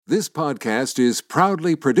This podcast is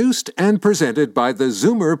proudly produced and presented by the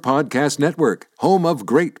Zoomer Podcast Network, home of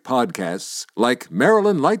great podcasts like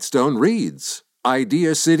Marilyn Lightstone Reads,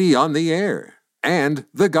 Idea City on the Air, and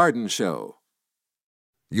The Garden Show.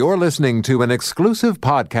 You're listening to an exclusive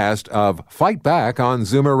podcast of Fight Back on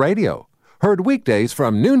Zoomer Radio, heard weekdays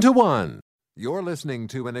from noon to 1. You're listening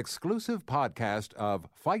to an exclusive podcast of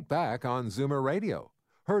Fight Back on Zoomer Radio,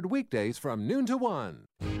 heard weekdays from noon to 1.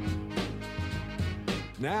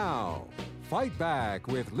 Now, Fight Back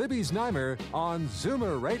with Libby Znaimer on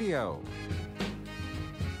Zoomer Radio.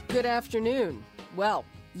 Good afternoon. Well,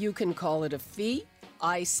 you can call it a fee.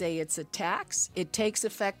 I say it's a tax. It takes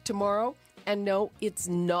effect tomorrow. And no, it's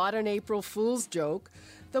not an April Fool's joke,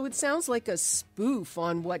 though it sounds like a spoof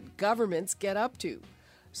on what governments get up to.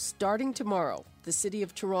 Starting tomorrow, the City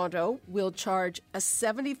of Toronto will charge a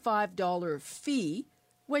 $75 fee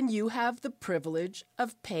when you have the privilege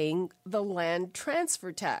of paying the land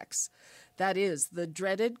transfer tax. That is the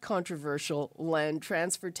dreaded, controversial land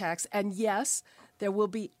transfer tax. And yes, there will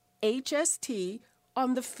be HST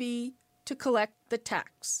on the fee to collect the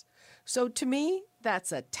tax. So to me,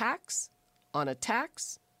 that's a tax on a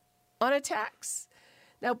tax on a tax.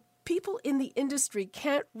 Now, people in the industry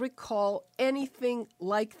can't recall anything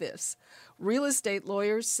like this. Real estate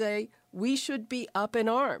lawyers say we should be up in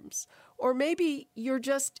arms. Or maybe you're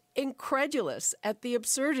just incredulous at the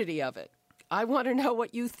absurdity of it. I want to know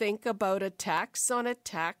what you think about a tax on a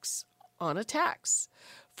tax on a tax.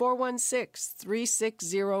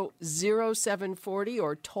 416-360-0740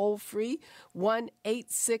 or toll free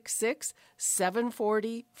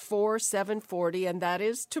 1-866-740-4740. And that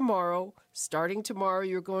is tomorrow. Starting tomorrow,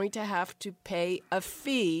 you're going to have to pay a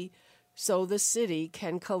fee so the city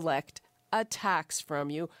can collect a tax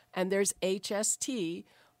from you. And there's HST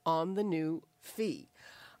on the new fee.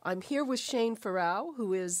 I'm here with Shane Ferrao,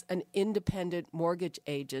 who is an independent mortgage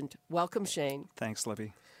agent. Welcome, Shane. Thanks,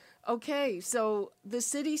 Libby. Okay, so the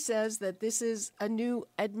city says that this is a new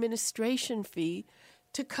administration fee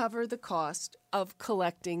to cover the cost of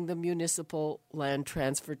collecting the municipal land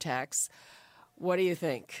transfer tax. What do you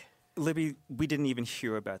think? Libby, we didn't even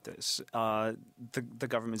hear about this. The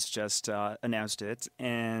government's just announced it,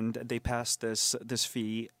 and they passed this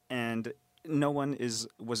fee, and no one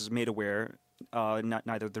was made aware.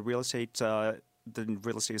 Neither the real estate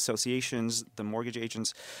associations, the mortgage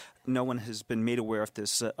agents, no one has been made aware of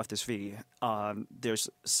this fee. There's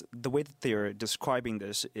the way that they're describing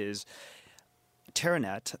this is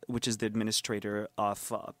Terranet, which is the administrator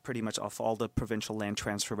of pretty much of all the provincial land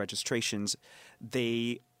transfer registrations.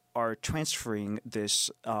 They are transferring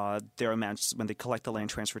their amounts when they collect the land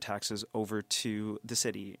transfer taxes over to the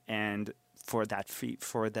city, and for that fee,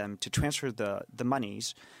 for them to transfer the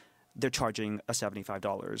monies, they're charging a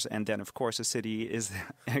 $75. And then, of course, the city is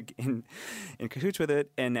in cahoots with it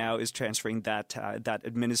and now is transferring that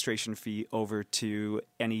administration fee over to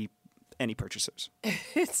any purchasers.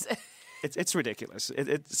 It's ridiculous.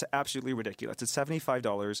 It's absolutely ridiculous. It's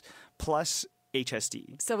 $75 plus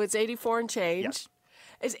HST. So it's 84 and change.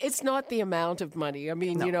 Yes. It's not the amount of money. I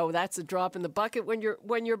mean, No. That's a drop in the bucket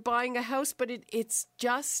when you're buying a house, but it's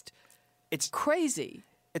crazy.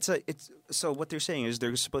 So what they're saying is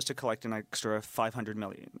they're supposed to collect an extra $500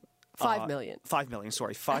 million. $5 million. $5 million.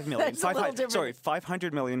 Sorry, $5 million. That's a little different. Sorry,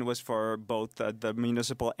 $500 million was for both the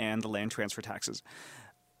municipal and the land transfer taxes.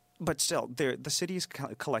 But still, the city is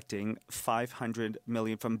collecting $500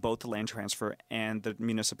 million from both the land transfer and the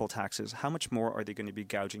municipal taxes. How much more are they going to be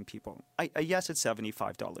gouging people? Yes, it's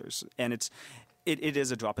 $75, and it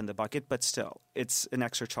is a drop in the bucket, but still, it's an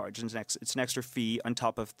extra charge. It's an extra fee on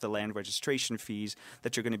top of the land registration fees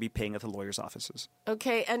that you're going to be paying at the lawyers' offices.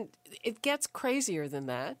 Okay, and it gets crazier than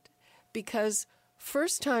that because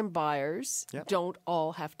first-time buyers don't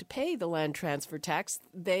all have to pay the land transfer tax.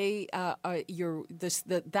 That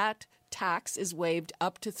tax is waived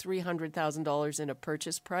up to $300,000 in a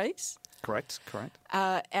purchase price. Correct.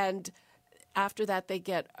 And after that, they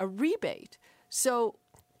get a rebate. So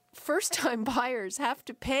first-time buyers have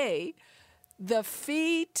to pay the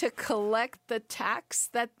fee to collect the tax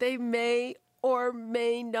that they may or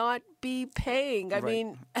may not be paying. I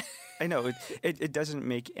mean, I know it doesn't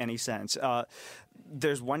make any sense.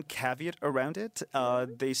 There's one caveat around it.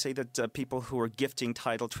 They say that people who are gifting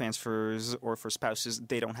title transfers or for spouses,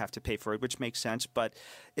 they don't have to pay for it, which makes sense. But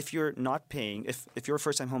if you're not paying, if you're a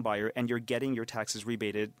first-time home buyer and you're getting your taxes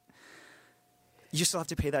rebated, you still have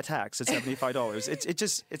to pay that tax at $75.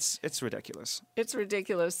 It's ridiculous. It's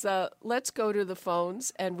ridiculous. Let's go to the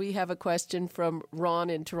phones, and we have a question from Ron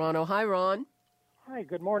in Toronto. Hi, Ron. Hi,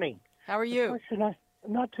 good morning. How are you?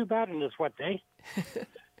 Not too bad in this wet day.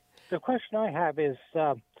 The question I have is,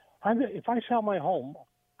 if I sell my home,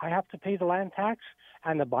 I have to pay the land tax,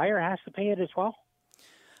 and the buyer has to pay it as well?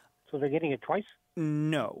 So they're getting it twice?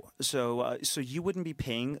 No. So you wouldn't be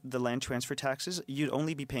paying the land transfer taxes. You'd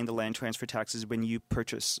only be paying the land transfer taxes when you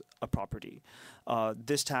purchase a property.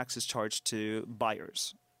 This tax is charged to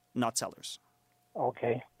buyers, not sellers.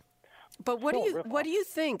 Okay. But what do you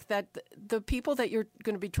think that the people that you're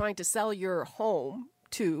going to be trying to sell your home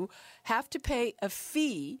to have to pay a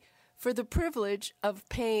fee for the privilege of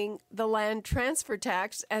paying the land transfer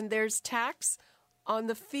tax, and there's tax on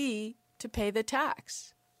the fee to pay the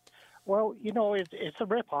tax? Well, it's a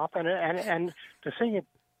ripoff, and to say it,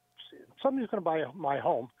 somebody's going to buy my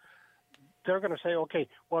home, they're going to say, okay,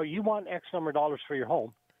 well, you want X number of dollars for your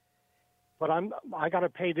home, but I got to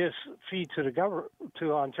pay this fee to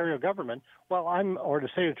to Ontario government. Well, or the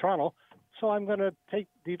State of Toronto, so I'm going to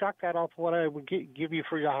deduct that off what I would give you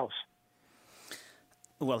for your house.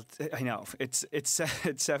 Well, I know it's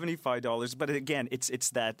 $75, but again, it's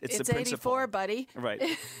the principle. It's $84, buddy. Right.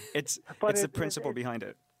 It's the principle behind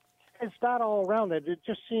it. It's not all around it. It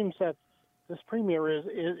just seems that this premier is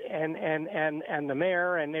and the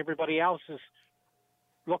mayor and everybody else is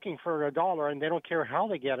looking for a dollar, and they don't care how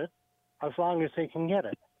they get it, as long as they can get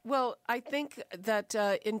it. Well, I think that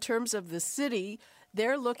in terms of the city,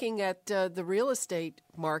 they're looking at the real estate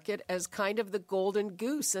market as kind of the golden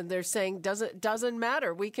goose, and they're saying doesn't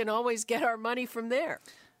matter. We can always get our money from there.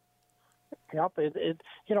 Yep. It's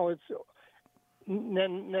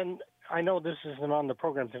then I know this isn't on the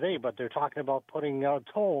program today, but they're talking about putting a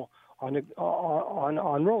toll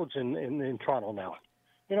on roads in Toronto now.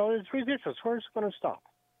 It's ridiculous. Where's it going to stop?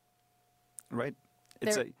 Right.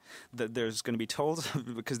 There's going to be tolls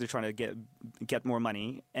because they're trying to get more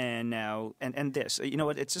money, and this.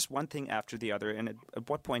 It's just one thing after the other. And at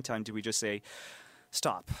what point in time do we just say,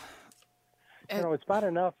 stop? It's bad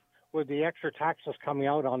enough with the extra taxes coming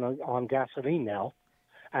out on gasoline now,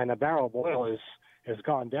 and a barrel of oil has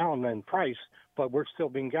gone down in price, but we're still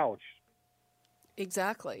being gouged.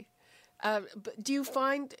 Exactly. But do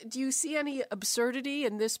you see any absurdity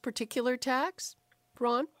in this particular tax,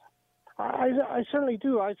 Ron? I certainly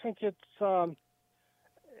do. I think it's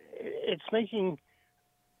making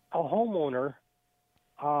a homeowner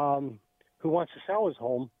who wants to sell his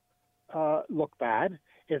home look bad.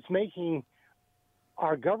 It's making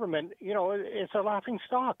our government, it's a laughing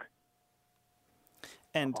stock.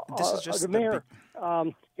 And this is just the mayor.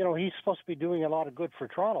 He's supposed to be doing a lot of good for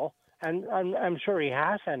Toronto, and I'm sure he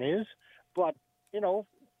has and is. But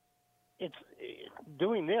it's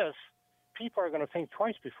doing this. People are going to think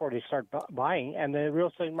twice before they start buying, and the real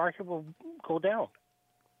estate market will go down.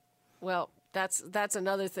 Well, that's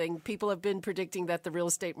another thing. People have been predicting that the real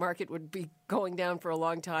estate market would be going down for a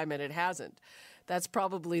long time, and it hasn't. That's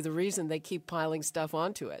probably the reason they keep piling stuff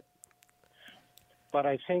onto it. But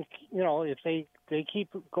I think, if they keep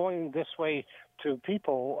going this way to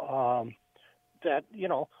people, that,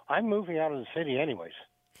 I'm moving out of the city anyways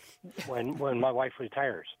when my wife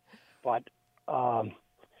retires. But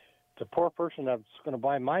the poor person that's going to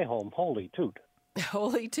buy my home, holy toot.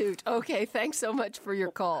 Holy toot. Okay, thanks so much for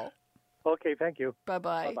your call. Okay, thank you.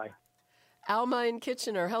 Bye-bye. Bye-bye. Alma in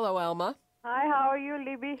Kitchener. Hello, Alma. Hi, how are you,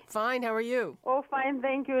 Libby? Fine, how are you? Oh, fine,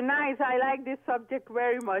 thank you. Nice. I like this subject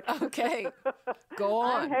very much. Okay, go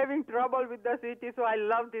on. I'm having trouble with the city, so I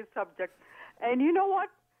love this subject. And you know what,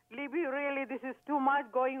 Libby, really, this is too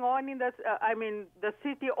much going on in the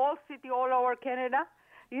city all over Canada.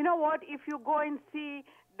 You know what, if you go and see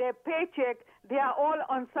their paycheck, they are all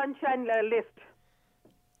on sunshine list.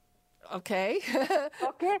 Okay.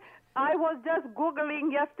 Okay. I was just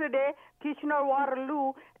Googling yesterday,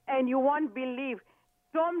 Kitchener-Waterloo, and you won't believe,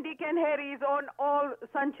 Tom, Dick, and Harry is on all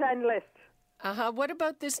sunshine list. What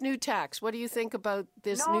about this new tax? What do you think about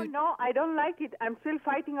this No, I don't like it. I'm still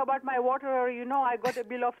fighting about my water. I got a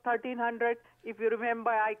bill of $1,300. If you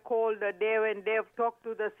remember, I called Dave, and Dave talked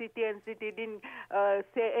to the city, and city didn't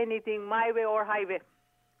say anything, my way or highway.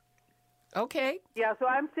 Okay. Yeah, so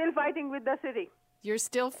I'm still fighting with the city. You're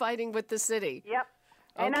still fighting with the city? Yep.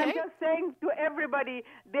 And okay. I'm just saying to everybody,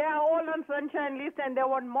 they are all on sunshine list and they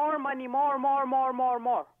want more money, more.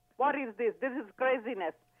 What is this? This is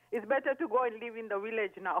craziness. It's better to go and live in the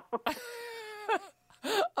village now.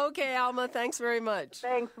 Okay, Alma, thanks very much.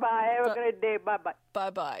 Thanks, bye. Have a great day. Bye-bye.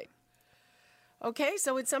 Bye-bye. Okay,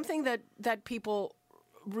 so it's something that people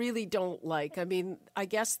really don't like. I mean, I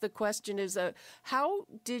guess the question is, how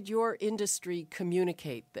did your industry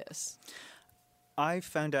communicate this? I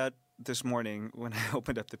found out this morning when I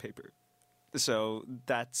opened up the paper. So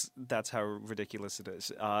that's how ridiculous it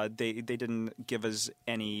is. They didn't give us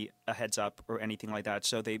a heads up or anything like that.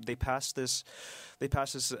 So they passed this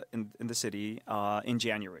in the city in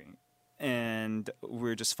January, and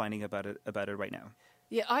we're just finding about it right now.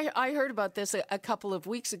 Yeah, I heard about this a couple of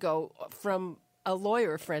weeks ago from a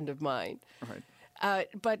lawyer friend of mine. Right.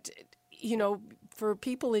 But, for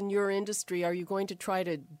people in your industry, are you going to try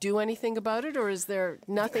to do anything about it, or is there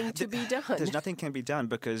nothing to be done? There's nothing can be done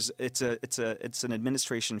because it's an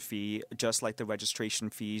administration fee, just like the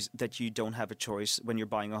registration fees, that you don't have a choice. When you're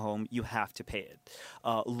buying a home, you have to pay it.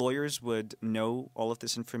 Lawyers would know all of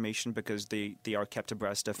this information because they are kept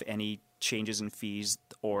abreast of any changes in fees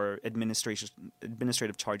or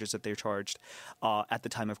administrative charges that they're charged at the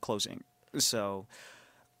time of closing. So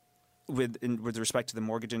with respect to the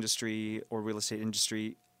mortgage industry or real estate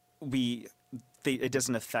industry, it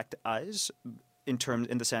doesn't affect us in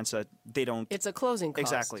the sense that they don't. It's a closing cost.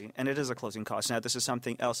 Exactly, and it is a closing cost. Now, this is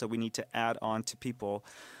something else that we need to add on to people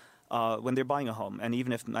when they're buying a home. And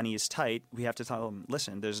even if money is tight, we have to tell them,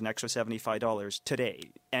 listen, there's an extra $75 today,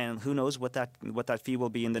 and who knows what that fee will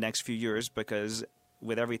be in the next few years, because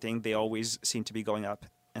with everything, they always seem to be going up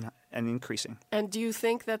and increasing. And do you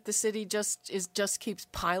think that the city just keeps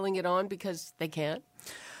piling it on because they can't?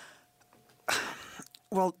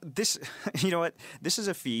 Well, you know what? This is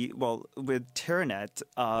a fee. Well, with Terranet,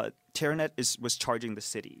 was charging the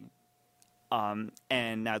city,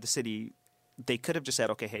 and now the city, they could have just said,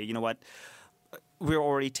 okay, hey, you know what? We're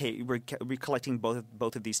already we're collecting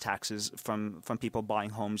both of these taxes from people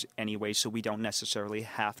buying homes anyway, so we don't necessarily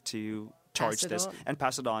have to charge this and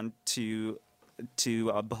pass it on to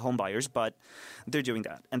home buyers, but they're doing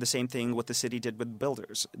that. And the same thing what the city did with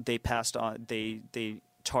builders. They passed on, they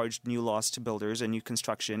charged new laws to builders and new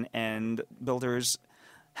construction, and builders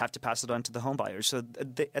have to pass it on to the home buyers. So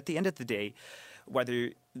at the end of the day, whether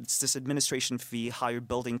it's this administration fee, higher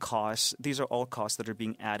building costs, these are all costs that are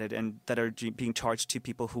being added and that are being charged to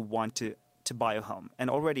people who want to buy a home. And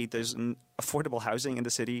already there's affordable housing in the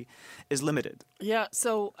city is limited. Yeah,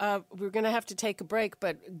 so we're going to have to take a break,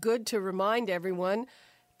 but good to remind everyone,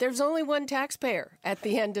 there's only one taxpayer at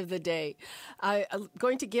the end of the day. I'm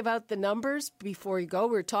going to give out the numbers before you go.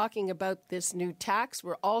 We're talking about this new tax.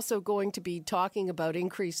 We're also going to be talking about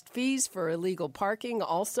increased fees for illegal parking,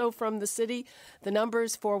 also from the city. The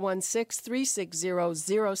numbers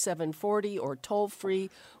 416-360-0740 or toll-free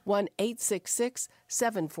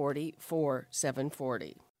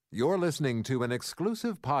 1-866-740-4740. You're listening to an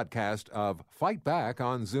exclusive podcast of Fight Back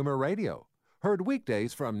on Zoomer Radio. Heard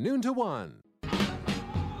weekdays from noon to 1.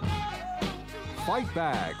 Fight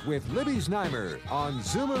Back with Libby Znaimer on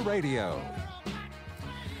Zoomer Radio.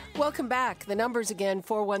 Welcome back. The numbers again,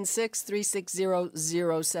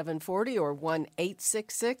 416-360-0740 or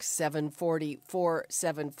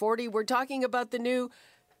 1-866-740-4740. We're talking about the new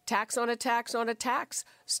tax on a tax on a tax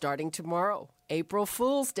starting tomorrow. April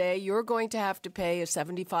Fool's Day, you're going to have to pay a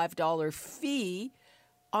 $75 fee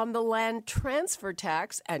on the land transfer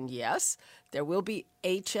tax. And yes, there will be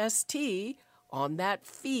HST on that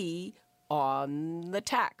fee on the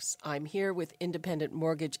tax. I'm here with independent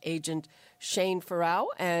mortgage agent Shane Ferrao,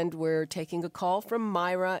 and we're taking a call from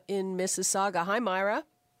Myra in Mississauga. Hi, Myra.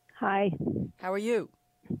 Hi. How are you?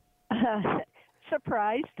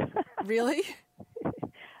 Surprised. Really?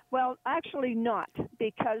 Well, actually not,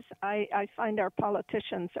 because I find our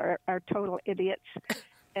politicians are total idiots,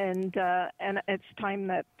 and it's time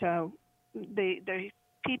that the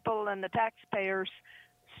people and the taxpayers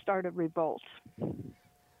start a revolt.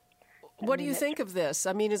 What do you think of this?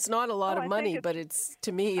 I mean, it's not a lot of money, but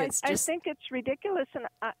to me, it's just... I think it's ridiculous, and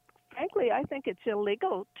frankly, I think it's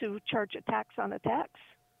illegal to charge a tax on a tax.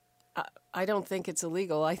 I don't think it's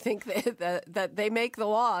illegal. I think that they make the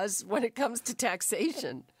laws when it comes to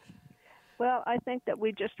taxation. Well, I think that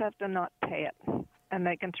we just have to not pay it, and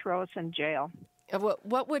they can throw us in jail.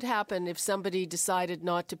 What would happen if somebody decided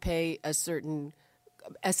not to pay a certain...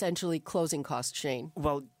 essentially closing cost, Shane?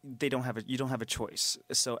 Well, you don't have a choice.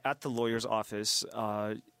 So at the lawyer's office,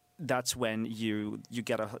 that's when you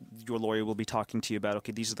get your lawyer will be talking to you about,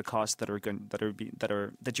 okay, these are the costs that you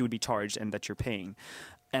would be charged and that you're paying,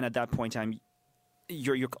 and at that point in time,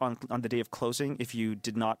 you're on the day of closing. If you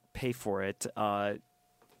did not pay for it,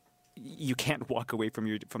 you can't walk away from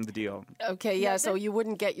the deal. Okay, yeah, so you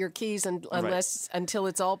wouldn't get your keys until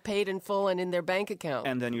it's all paid in full and in their bank account.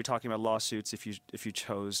 And then you're talking about lawsuits if you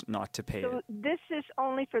chose not to pay it. This is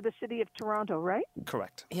only for the city of Toronto, right?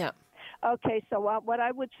 Correct. Yeah. Okay, so what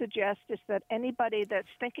I would suggest is that anybody that's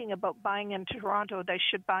thinking about buying in Toronto, they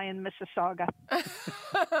should buy in Mississauga.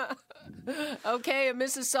 Okay, a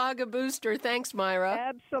Mississauga booster. Thanks, Myra.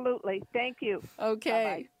 Absolutely. Thank you. Okay.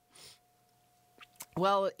 Bye-bye.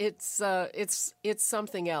 Well, it's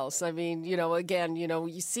something else. I mean, again,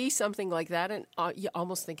 you see something like that, and you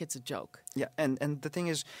almost think it's a joke. Yeah, and the thing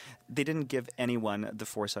is, they didn't give anyone the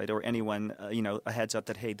foresight or anyone, a heads up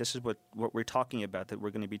that, hey, this is what we're talking about, that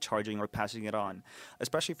we're going to be charging or passing it on,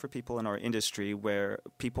 especially for people in our industry where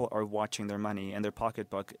people are watching their money and their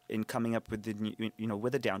pocketbook in coming up with the new,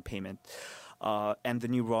 with a down payment. And the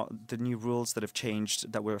new rules that have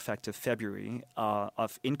changed that were effective February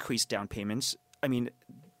of increased down payments. I mean,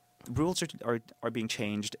 rules are being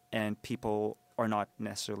changed, and people are not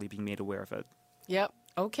necessarily being made aware of it. Yep.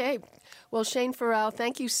 Okay. Well, Shane Ferrao,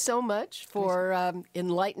 thank you so much for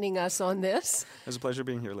enlightening us on this. It was a pleasure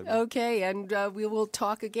being here, Libby. Okay, and we will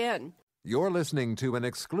talk again. You're listening to an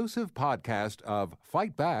exclusive podcast of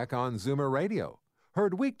Fight Back on Zoomer Radio.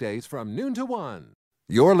 Heard weekdays from noon to 1.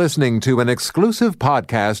 You're listening to an exclusive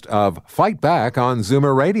podcast of Fight Back on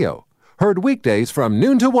Zoomer Radio. Heard weekdays from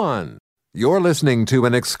noon to 1. You're listening to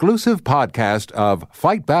an exclusive podcast of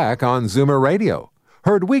Fight Back on Zoomer Radio.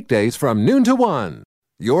 Heard weekdays from noon to 1.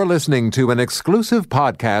 You're listening to an exclusive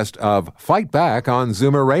podcast of Fight Back on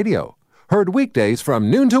Zoomer Radio. Heard weekdays from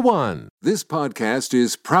noon to 1. This podcast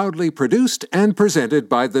is proudly produced and presented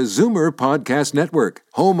by the Zoomer Podcast Network,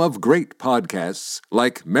 home of great podcasts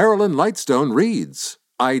like Marilyn Lightstone Reads,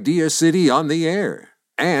 Idea City on the Air,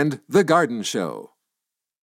 and The Garden Show.